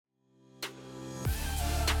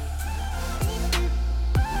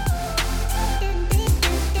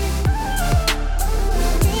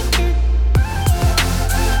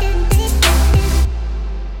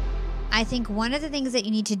think one of the things that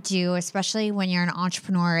you need to do, especially when you're an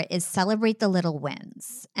entrepreneur, is celebrate the little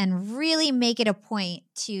wins and really make it a point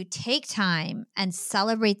to take time and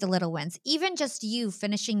celebrate the little wins. Even just you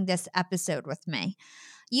finishing this episode with me.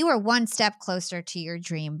 You are one step closer to your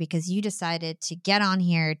dream because you decided to get on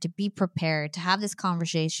here, to be prepared, to have this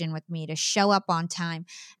conversation with me, to show up on time,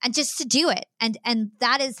 and just to do it. And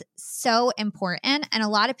that is so important. And a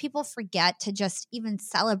lot of people forget to just even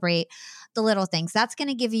celebrate the little things. That's going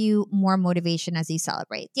to give you more motivation as you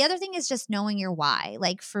celebrate. The other thing is just knowing your why.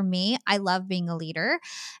 Like for me, I love being a leader,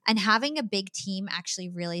 and having a big team actually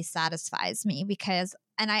really satisfies me because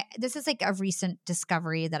this is like a recent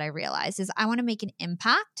discovery that I realized is I want to make an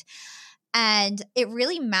impact. And it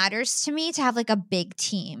really matters to me to have like a big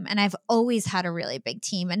team. And I've always had a really big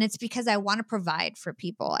team. And it's because I want to provide for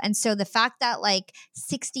people. And so the fact that like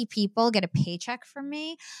 60 people get a paycheck from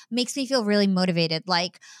me makes me feel really motivated.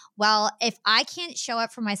 Like, well, if I can't show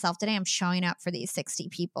up for myself today, I'm showing up for these 60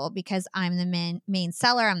 people because I'm the main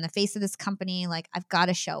seller. I'm the face of this company. Like I've got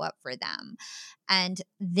to show up for them. And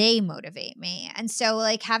they motivate me. And so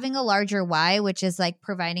like having a larger why, which is like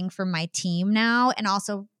providing for my team now and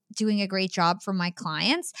also doing a great job for my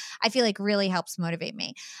clients, I feel like really helps motivate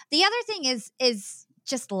me. The other thing is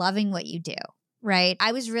just loving what you do, right?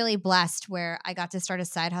 I was really blessed where I got to start a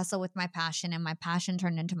side hustle with my passion, and my passion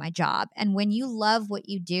turned into my job. And when you love what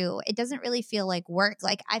you do, it doesn't really feel like work.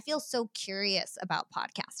 Like I feel so curious about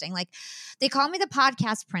podcasting. Like they call me the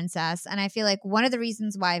podcast princess. And I feel like one of the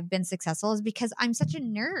reasons why I've been successful is because I'm such a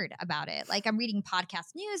nerd about it. Like I'm reading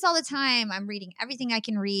podcast news all the time. I'm reading everything I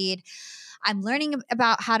can read. I'm learning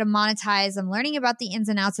about how to monetize. I'm learning about the ins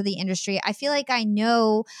and outs of the industry. I feel like I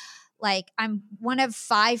know, like I'm one of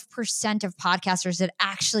 5% of podcasters that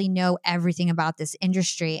actually know everything about this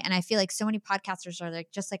industry. And I feel like so many podcasters are like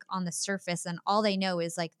just like on the surface, and all they know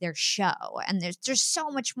is like their show. And there's so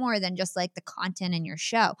much more than just like the content in your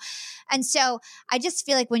show. And so I just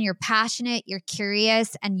feel like when you're passionate, you're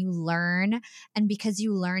curious, and you learn. And because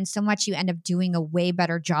you learn so much, you end up doing a way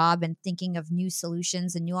better job and thinking of new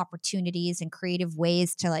solutions and new opportunities and creative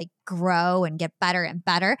ways to like grow and get better and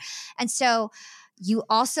better. And so you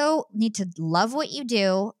also need to love what you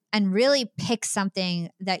do and really pick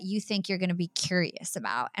something that you think you're going to be curious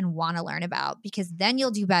about and want to learn about, because then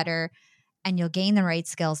you'll do better and you'll gain the right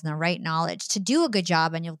skills and the right knowledge to do a good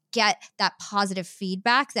job, and you'll get that positive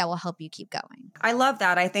feedback that will help you keep going. I love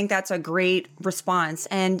that. I think that's a great response.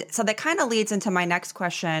 And so that kind of leads into my next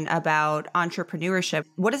question about entrepreneurship.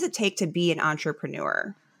 What does it take to be an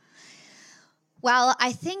entrepreneur? Well,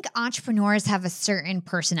 I think entrepreneurs have a certain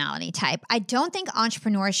personality type. I don't think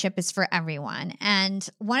entrepreneurship is for everyone. And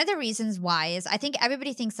one of the reasons why is I think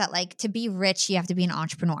everybody thinks that like to be rich, you have to be an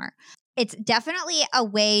entrepreneur. It's definitely a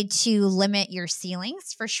way to limit your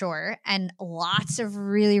ceilings for sure. And lots of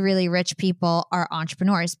really, really rich people are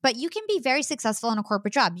entrepreneurs. But you can be very successful in a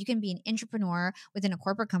corporate job. You can be an entrepreneur within a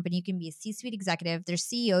corporate company. You can be a C-suite executive. There's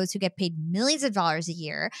CEOs who get paid millions of dollars a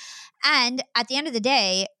year. And at the end of the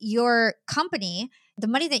day, your company, the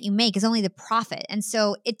money that you make is only the profit. And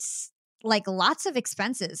so it's like lots of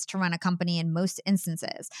expenses to run a company in most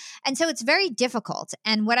instances. And so it's very difficult.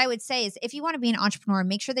 And what I would say is if you want to be an entrepreneur,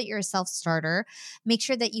 make sure that you're a self-starter, make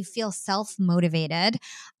sure that you feel self-motivated,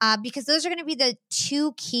 because those are going to be the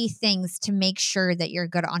two key things to make sure that you're a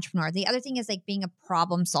good entrepreneur. The other thing is like being a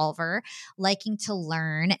problem solver, liking to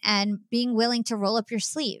learn, and being willing to roll up your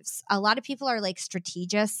sleeves. A lot of people are like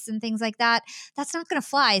strategists and things like that. That's not going to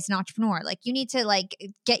fly as an entrepreneur. Like you need to like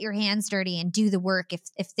get your hands dirty and do the work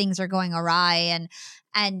if things are going awry,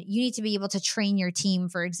 and you need to be able to train your team,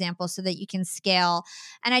 for example, so that you can scale.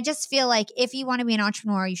 And I just feel like if you want to be an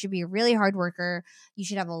entrepreneur, you should be a really hard worker. You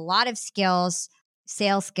should have a lot of skills.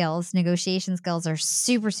 Sales skills, negotiation skills are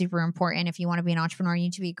super, super important. If you want to be an entrepreneur, you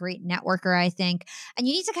need to be a great networker, I think. And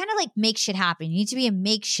you need to kind of like make shit happen. You need to be a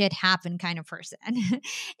make shit happen kind of person.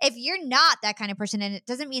 If you're not that kind of person, and it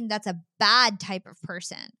doesn't mean that's a bad type of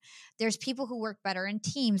person. There's people who work better in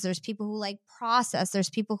teams. There's people who like process. There's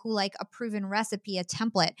people who like a proven recipe, a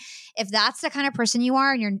template. If that's the kind of person you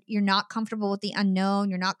are, and you're not comfortable with the unknown,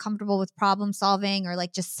 you're not comfortable with problem solving or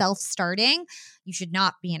like just self-starting, you should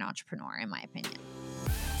not be an entrepreneur, in my opinion.